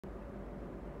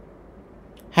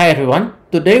Hi everyone,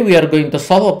 today we are going to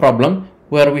solve a problem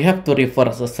where we have to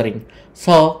reverse a string.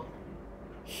 So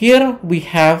here we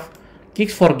have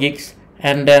Geeks for Geeks,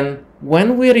 and then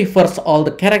when we reverse all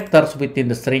the characters within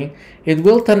the string, it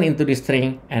will turn into the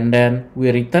string and then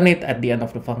we return it at the end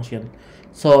of the function.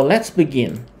 So let's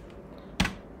begin.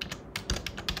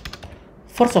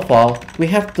 First of all, we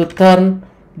have to turn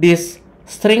this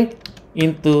string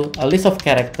into a list of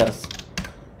characters.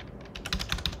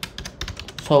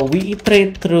 So we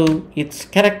iterate through its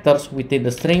characters within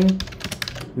the string.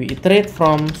 We iterate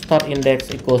from start index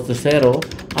equals to 0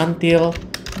 until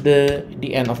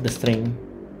the end of the string.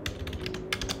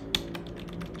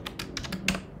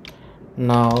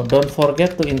 Now don't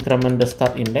forget to increment the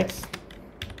start index.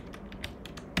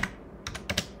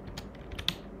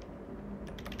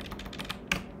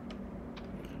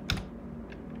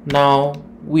 Now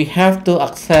we have to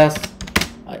access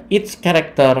each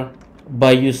character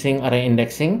by using array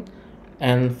indexing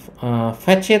and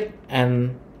fetch it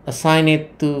and assign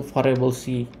it to variable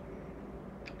C.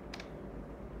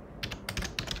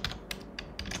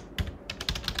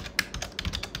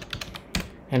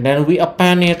 And then we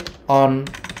append it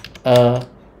on a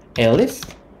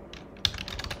list.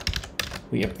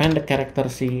 We append the character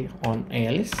C on a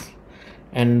list,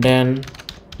 and then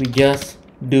we just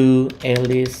do a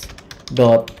list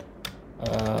dot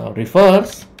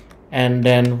reverse, and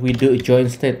then we do a join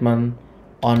statement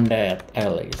on that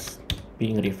alias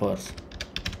being reversed.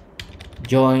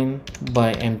 Join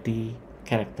by empty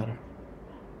character,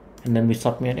 and then we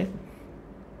submit it.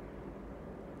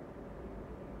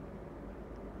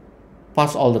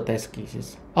 Pass all the test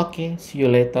cases. Okay, see you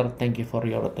later. Thank you for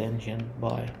your attention.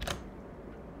 Bye.